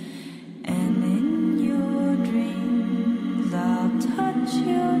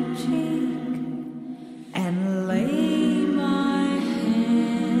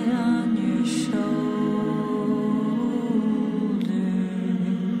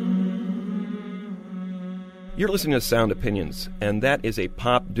 You're listening to Sound Opinions, and that is a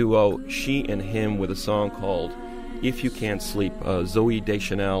pop duo, she and him, with a song called If You Can't Sleep. Zooey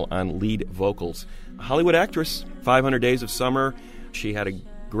Deschanel on lead vocals. Hollywood actress, 500 Days of Summer. She had a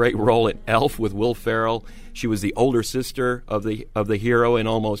great role in Elf with Will Ferrell. She was the older sister of the hero in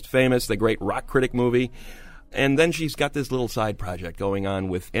Almost Famous, the great rock critic movie. And then she's got this little side project going on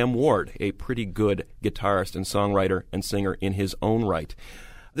with M. Ward, a pretty good guitarist and songwriter and singer in his own right.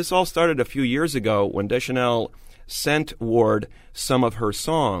 This all started a few years ago when Deschanel sent Ward some of her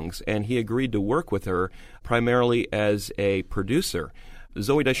songs, and he agreed to work with her primarily as a producer.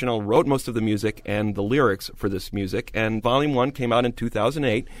 Zooey Deschanel wrote most of the music and the lyrics for this music, and Volume 1 came out in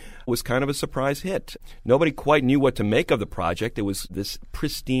 2008, was kind of a surprise hit. Nobody quite knew what to make of the project. It was this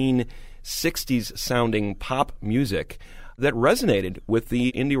pristine 60s-sounding pop music that resonated with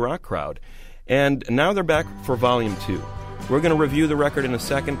the indie rock crowd. And now they're back for Volume 2. We're going to review the record in a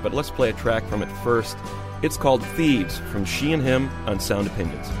second, but let's play a track from it first. It's called Thieves from She and Him on Sound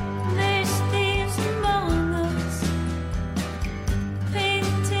Opinions. There's thieves among us,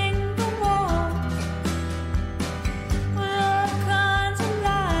 painting the walls with all kinds of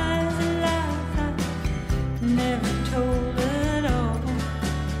lies I never told at all.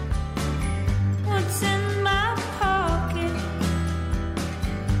 What's in my pocket,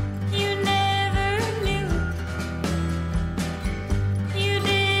 you never knew. You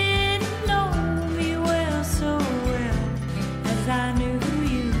didn't know me well, so well as I knew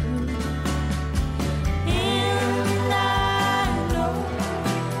you. And I know,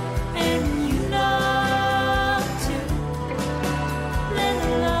 and you know too, that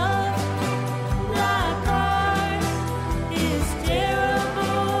love like ours is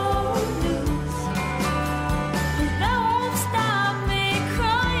terrible news. But that won't stop me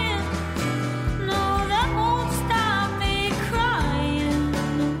crying. No, that won't stop me crying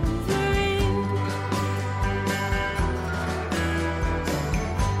over you.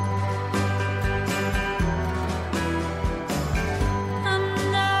 I'm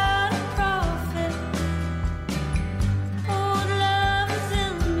not a prophet. Old love is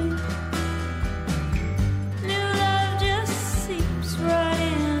in me. New love just seeps right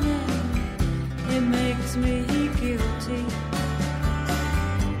in and it makes me guilty.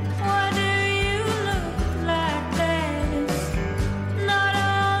 Why do you look like that? It's not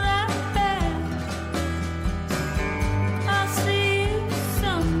all that bad. I see you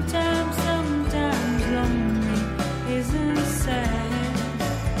sometimes lonely isn't sad.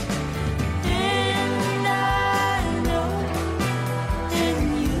 And I know, and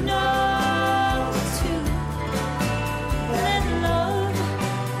you know too, that love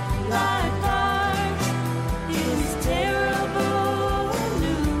like ours is terrible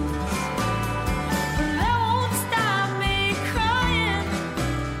news. But that won't stop me crying.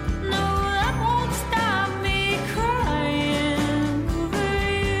 No, that won't stop me crying over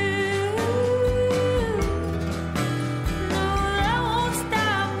you. No, that won't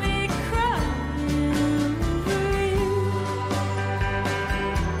stop me crying over you.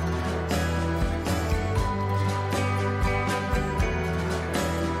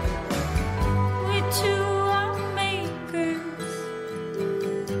 We two are makers,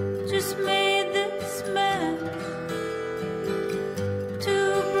 just made this man.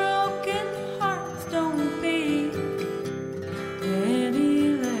 Two broken hearts don't beat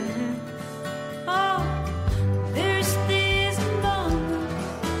any less. Oh, there's these among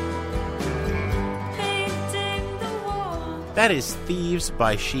us, painting the wall. That is Thieves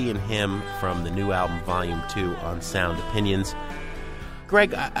by She and Him from the new album Volume 2 on Sound Opinions.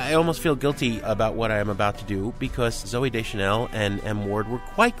 Greg, I almost feel guilty about what I am about to do because Zooey Deschanel and M. Ward were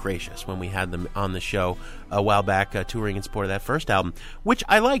quite gracious when we had them on the show a while back, touring in support of that first album, which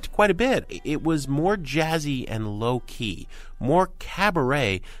I liked quite a bit. It was more jazzy and low-key, more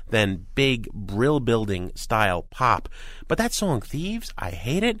cabaret than big, brill-building style pop. But that song, Thieves, I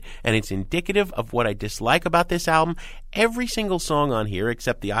hate it, and it's indicative of what I dislike about this album. Every single song on here,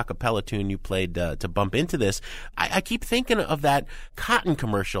 except the a cappella tune you played to bump into this, I keep thinking of that cotton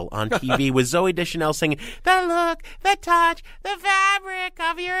commercial on TV with Zooey Deschanel singing, "The look, the touch, the fabric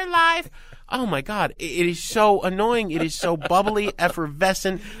of your life." Oh my God, it is so annoying. It is so bubbly,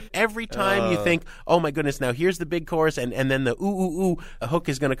 effervescent. Every time you think, oh my goodness, now here's the big chorus, and then the ooh, ooh, ooh hook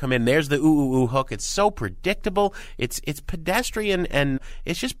is going to come in. There's the ooh, ooh, ooh hook. It's so predictable. It's pedestrian, and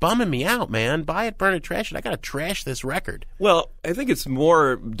it's just bumming me out, man. Buy it, burn it, trash it. I got to trash this record. Well, I think it's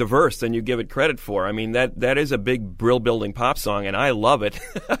more diverse than you give it credit for. I mean, that is a big brill-building pop song, and I love it.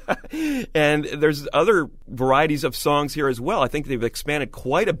 And there's other varieties of songs here as well. I think they've expanded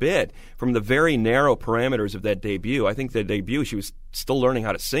quite a bit from the very narrow parameters of that debut. I think the debut, she was still learning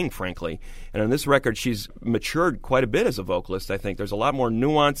how to sing, frankly. And on this record, she's matured quite a bit as a vocalist, I think. There's a lot more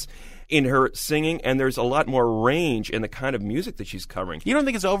nuance in her singing, and there's a lot more range in the kind of music that she's covering. You don't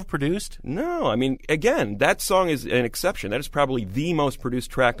think it's overproduced? No. I mean, again, that song is an exception. That is probably the most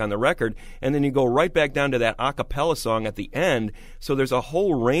produced track on the record. And then you go right back down to that a cappella song at the end. So there's a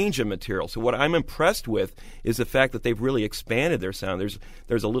whole range of material. So what I'm impressed with is the fact that they've really expanded their sound.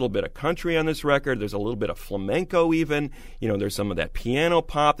 There's a little bit of country on this record. There's a little bit of flamenco even. There's some of that piano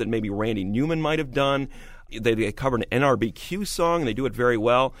pop that maybe Randy Newman might have done. They covered an NRBQ song, and they do it very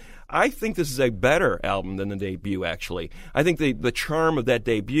well. I think this is a better album than the debut, actually. I think the charm of that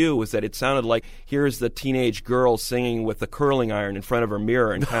debut was that it sounded like here's the teenage girl singing with the curling iron in front of her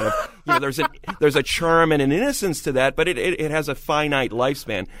mirror, and kind of, there's a charm and an innocence to that, but it has a finite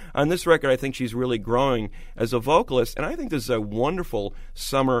lifespan. On this record, I think she's really growing as a vocalist, and I think this is a wonderful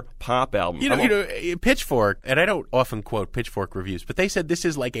summer pop album. Pitchfork, and I don't often quote Pitchfork reviews, but they said this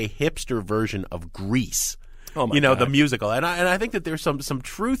is like a hipster version of Grease. Oh my God. The musical, and I think that there's some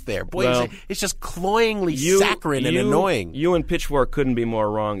truth there. Boy, well, it's just cloyingly saccharine and annoying. You and Pitchfork couldn't be more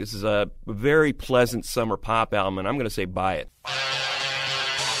wrong. This is a very pleasant summer pop album, and I'm going to say buy it.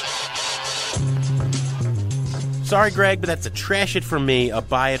 Sorry, Greg, but that's a trash it from me, a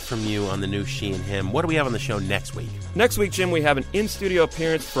buy it from you on the new She and Him. What do we have on the show next week? Next week, Jim, we have an in-studio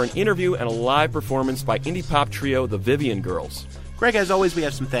appearance for an interview and a live performance by indie pop trio The Vivian Girls. Greg, as always, we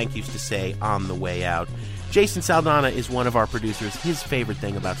have some thank yous to say on the way out. Jason Saldana is one of our producers. His favorite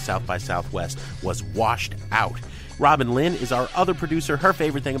thing about South by Southwest was Washed Out. Robin Lynn is our other producer. Her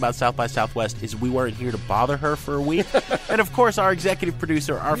favorite thing about South by Southwest is we weren't here to bother her for a week. And, of course, our executive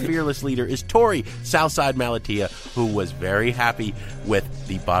producer, our fearless leader, is Tori Southside Malatia, who was very happy with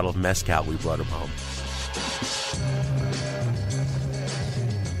the bottle of mezcal we brought him home.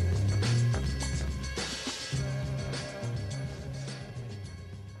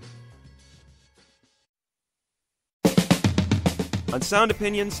 On Sound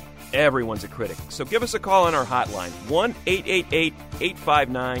Opinions, everyone's a critic. So give us a call on our hotline,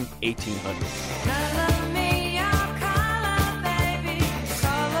 1-888-859-1800.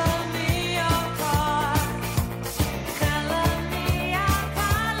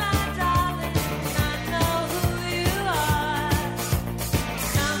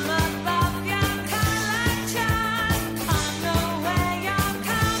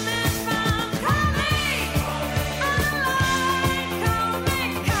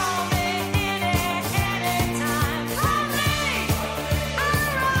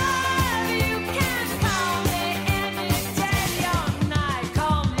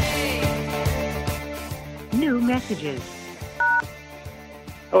 Messages.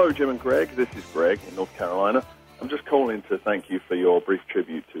 Hello, Jim and Greg. This is Greg in North Carolina. I'm just calling to thank you for your brief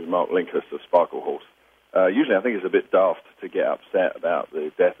tribute to Mark Linkhurst of Sparklehorse. Usually I think it's a bit daft to get upset about the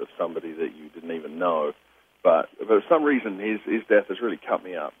death of somebody that you didn't even know, but for some reason his death has really cut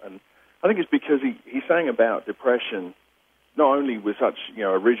me up. And I think it's because he sang about depression not only with such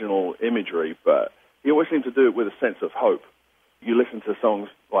original imagery, but he always seemed to do it with a sense of hope. You listen to songs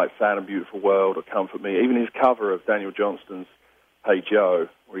like Sad and Beautiful World or Comfort Me, even his cover of Daniel Johnston's Hey Joe,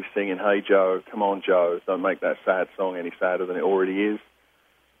 where he's singing, Hey Joe, come on Joe, don't make that sad song any sadder than it already is.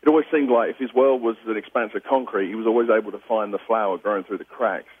 It always seemed like if his world was an expanse of concrete, he was always able to find the flower growing through the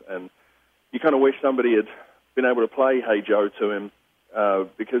cracks. And you kind of wish somebody had been able to play Hey Joe to him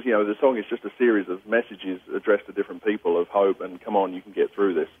because, the song is just a series of messages addressed to different people of hope and come on, you can get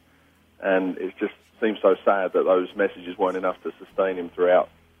through this. And it just seems so sad that those messages weren't enough to sustain him throughout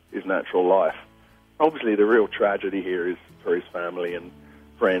his natural life. Obviously, the real tragedy here is for his family and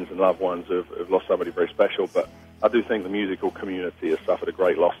friends and loved ones who have lost somebody very special, but I do think the musical community has suffered a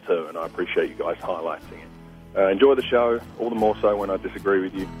great loss too, and I appreciate you guys highlighting it. Enjoy the show, all the more so when I disagree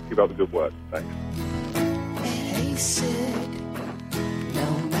with you. Keep up the good work. Thanks. Hey, Sid,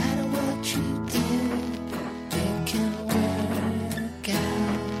 no matter what you do, it can work out.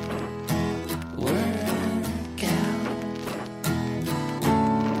 Work out.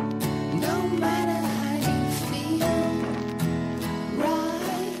 No matter how you feel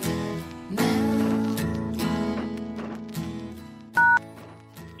right now.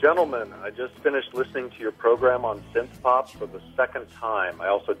 Gentlemen, I just finished listening to your program on synth pop for the second time. I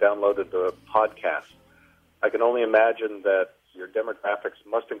also downloaded the podcast. I can only imagine that your demographics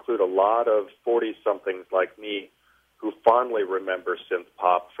must include a lot of 40-somethings like me who fondly remember synth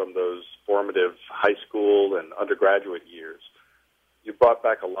pop from those formative high school and undergraduate years. You brought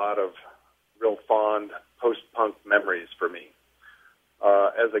back a lot of real fond post-punk memories for me.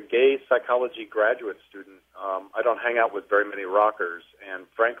 As a gay psychology graduate student, I don't hang out with very many rockers, and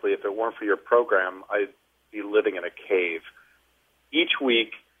frankly, if it weren't for your program, I'd be living in a cave. Each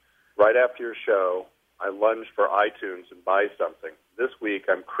week, right after your show, I lunge for iTunes and buy something. This week,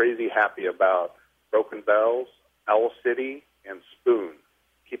 I'm crazy happy about Broken Bells, Owl City, and Spoon.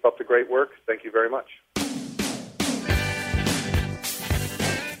 Keep up the great work. Thank you very much.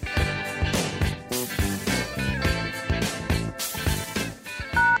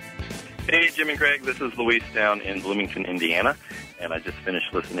 Hey, Jim and Greg, this is Luis down in Bloomington, Indiana, and I just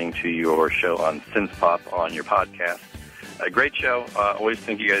finished listening to your show on synth pop on your podcast. A great show. Always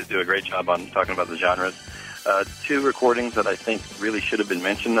think you guys do a great job on talking about the genres. Two recordings that I think really should have been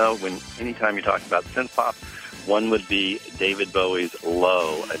mentioned, though, anytime you talk about synth pop. One would be David Bowie's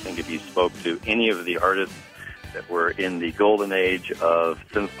Low. I think if you spoke to any of the artists that were in the golden age of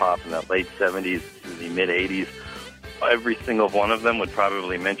synth pop in the late 70s to the mid-80s, every single one of them would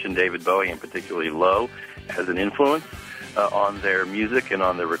probably mention David Bowie, and particularly Low, as an influence on their music and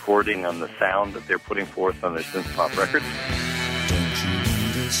on their recording, on the sound that they're putting forth on their synth pop records. Don't you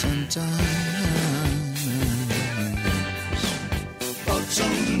wonder sometimes about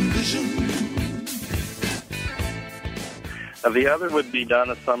sound and vision? The other would be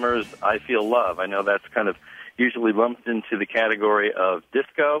Donna Summer's I Feel Love. I know that's kind of usually lumped into the category of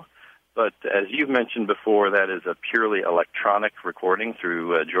disco, but as you've mentioned before, that is a purely electronic recording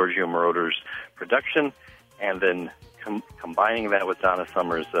through Giorgio Moroder's production, and then combining that with Donna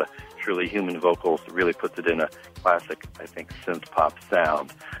Summer's truly human vocals really puts it in a classic, I think, synth pop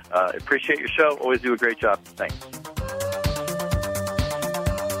sound. Appreciate your show. Always do a great job. Thanks.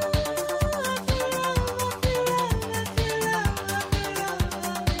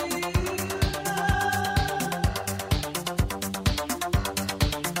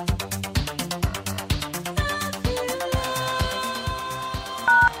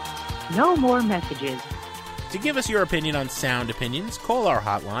 No more messages. To give us your opinion on Sound Opinions, call our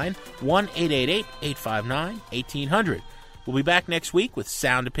hotline, 1-888-859-1800. We'll be back next week with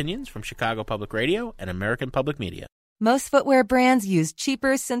Sound Opinions from Chicago Public Radio and American Public Media. Most footwear brands use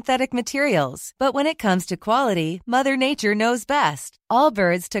cheaper synthetic materials, but when it comes to quality, Mother Nature knows best.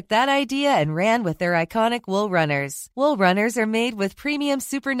 Allbirds took that idea and ran with their iconic wool runners. Wool runners are made with premium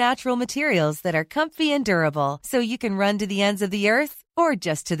supernatural materials that are comfy and durable, so you can run to the ends of the earth or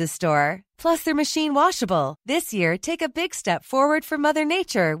just to the store. Plus, they're machine washable. This year, take a big step forward for Mother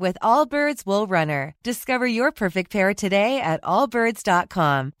Nature with Allbirds Wool Runner. Discover your perfect pair today at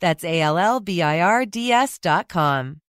allbirds.com. That's ALLBIRDS.com.